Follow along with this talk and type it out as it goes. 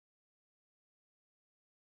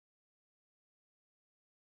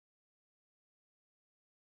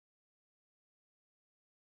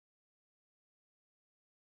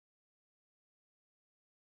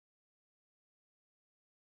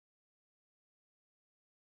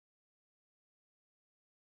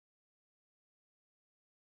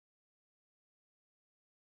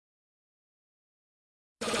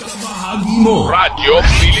Bahagi mo. Radyo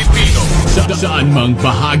Pilipino. Saan mang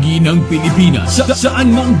bahagi ng Pilipinas,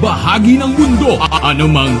 saan mang bahagi ng mundo,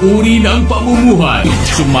 anumang uri ng pamumuhay,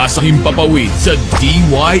 sumasahimpapawid sa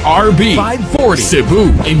DYRB 540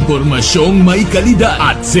 Cebu. Impormasyong may kalidad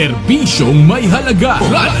at serbisyong may halaga.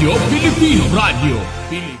 Radyo Pilipino. Radyo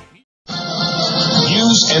Pilipino.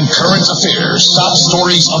 News and current affairs, top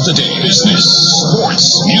stories of the day, business,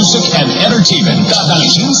 sports, music, and entertainment.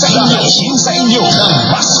 Dadalhin sa inyo ng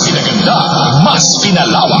mas pinaganda, mas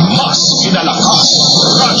pinalawak, mas pinalakas.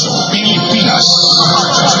 Radyo Pilipinas.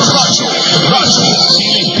 Radyo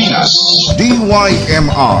Pilipinas.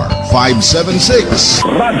 DYMR 576.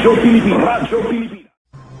 Radyo Pilipinas.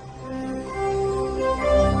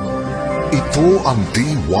 Ito ang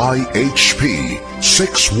DYHP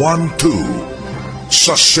 612.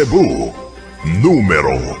 Sa Cebu,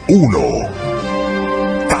 numero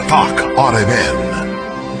 1. Tatak RMN.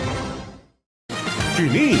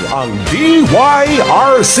 Kini ang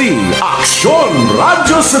DYRC Aksyon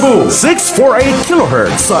Radyo Cebu 648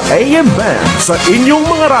 kHz sa AM band sa inyong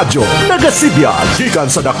mga radyo. Nagasibya gikan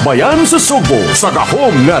sa dakbayan sa Sugbo sa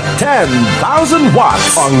gahom nga 10,000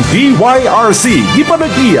 watts. Ang DYRC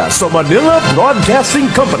gipanag-iya sa Manila Broadcasting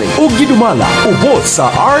Company ug gidumala ubos sa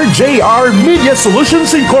RJR Media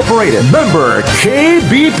Solutions Incorporated. Member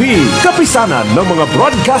KBP, kapisanan ng mga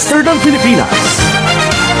broadcaster ng Pilipinas.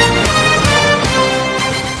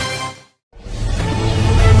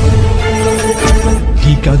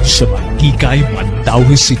 Gikan sa Magkikay,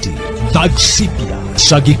 Mandaue City, nagsipya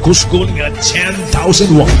sa gikuskon nga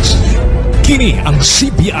 10,000 watts. Kini ang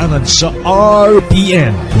sipianan sa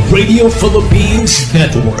RPN, Radio Philippines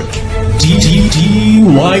Network,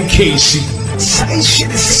 DYKC.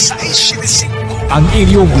 Ang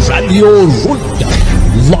inyong Radio Ronda,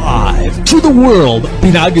 live to the world,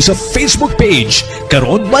 pinagi sa Facebook page.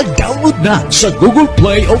 Karon mag-download na sa Google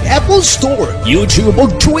Play o Apple Store, YouTube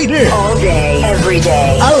o Twitter. All day, every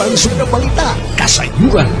day. Alang sa mga balita,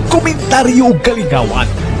 kasayuran, komentaryo o kaligawan.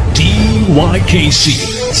 DYKC,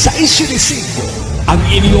 675, ang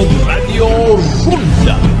inyong Radio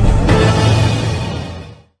Ronda.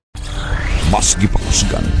 Mas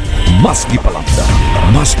gipakusgan, mas gipalapda,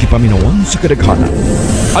 mas gipaminawan sa kadaghanan.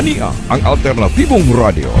 Ania ang alternatibong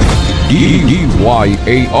radio.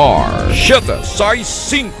 DYAR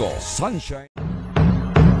 765 Sonshine.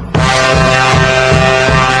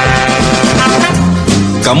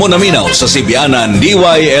 Kamo naminaw sa sibianan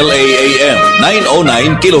DYLA-AM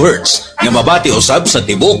 909 kHz nga mabati usab sa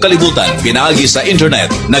tibuok kalibutan pinaagi sa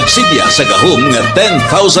internet. Nagsibya sa gahom nga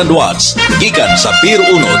 10,000 watts gikan sa Pier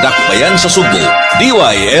 1 Dakbayan sa Sugbo.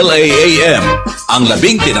 DYLA-AM ang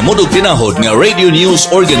labing tinamudog tinahod nga radio news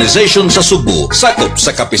organization sa Sugbo, sakop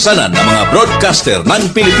sa kapisanan ng mga broadcaster ng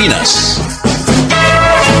Pilipinas.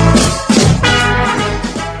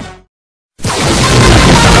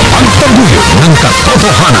 Pagtaguyod ng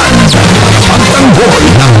katotohanan, pagtanggol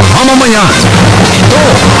ng mamamayan. Ito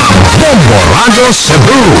ang Bombo Radio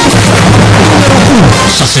Cebu. Numero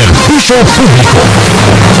 1 sa serbisyo publiko.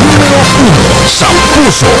 Numero 1 sa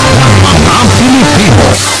puso ng mga Pilipino.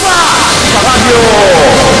 Radyo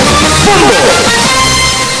Bombo.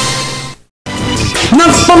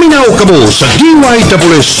 Nagpaminaw kamo sa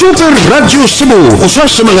DYWW Super Radio Cebu, usa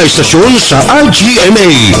sa mga istasyon sa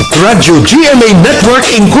RGMA, Radio GMA Network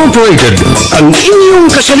Incorporated. Ang inyong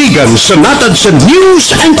kasaligan sa natad sa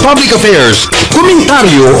news and public affairs,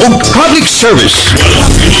 komentaryo o public service.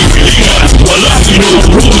 Wala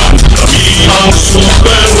pinupruman, kami ang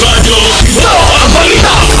Super Radio. Ito ang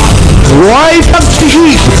balita! Why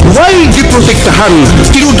pagtihik, why giprotektahan,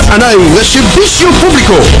 tinud-anay nga serbisyo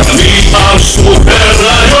publiko. Kami ang Super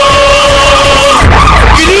Radio!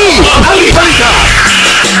 Kini ang balita!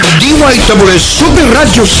 DYWW Super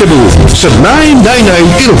Radio Cebu sa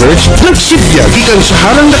 999 kHz nagsibya gikan sa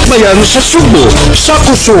harang dakbayan sa Sugbo sa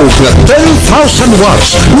kusog nga 10,000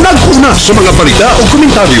 watts. Nag-una sa mga balita o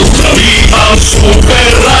komentaryo. Kami ang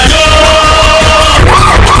Super Radio!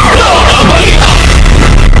 Ito ang balita!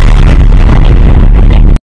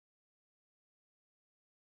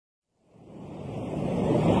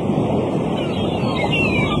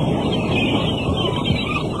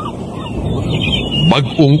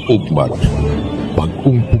 Bag-ong ugmat,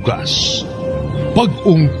 bag-ong pugas,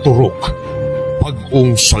 bag-ong turok,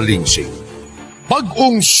 bag-ong salingsing,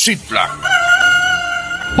 bag-ong sitla,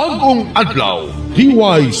 bag-ong adlaw,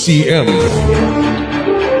 DYCM.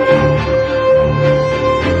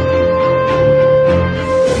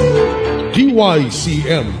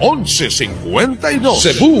 DYCM 1152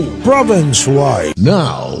 Cebu Province-wide.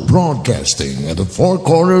 Now broadcasting at the four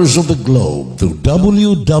corners of the globe through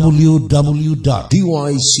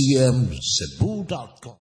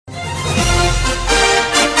www.dycmcebu.com.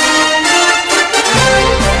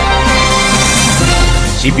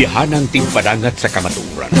 Sibihanang tigpadangat sa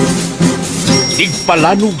kamaturan.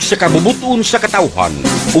 Tigpalanog sa kabumuton sa katawhan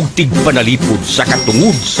ug tigpanalipod sa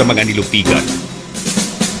katungod sa mga nilupigan.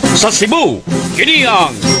 Sa Cebu, kini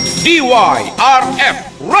ang DYRF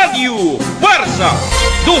Radyo Puwersa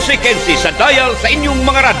 12-15 sa dial sa inyong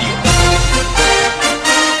mga radyo.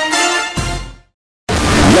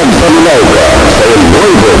 Nagpaminaw ka sa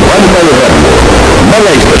Nuevo Bantay Radio, mga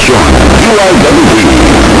istasyon DYWB,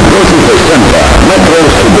 1260 Metro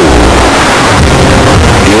Cebu,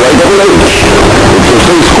 DYWH,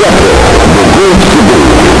 864 Bugod Cebu,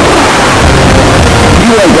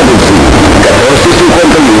 DYWC,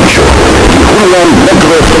 1458, Ihulan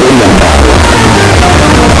Metro Oriental.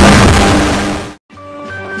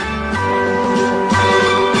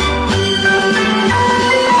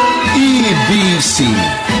 EBC,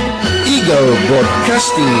 Eagle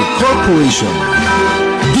Broadcasting Corporation,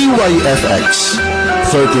 DYFX,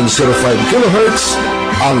 1305 kHz,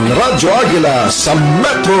 ang Radyo Agila sa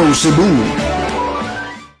Metro Cebu.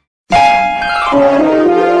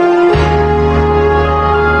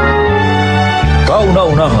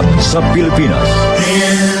 Kauna-unahan sa Pilipinas.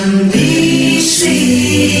 NBC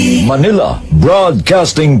Manila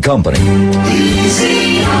Broadcasting Company.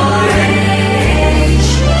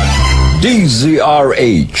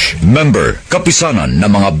 DZRH, member kapisanan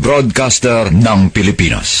ng mga broadcaster ng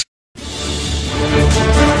Pilipinas.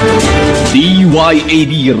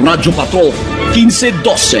 DYAD Radyo Patrol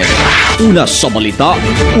 1512. Una sa balita,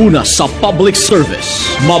 una sa public service.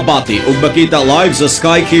 Mabati ug makita live sa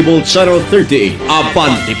Sky Cable Channel 38.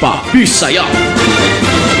 Abante pa, Bisaya!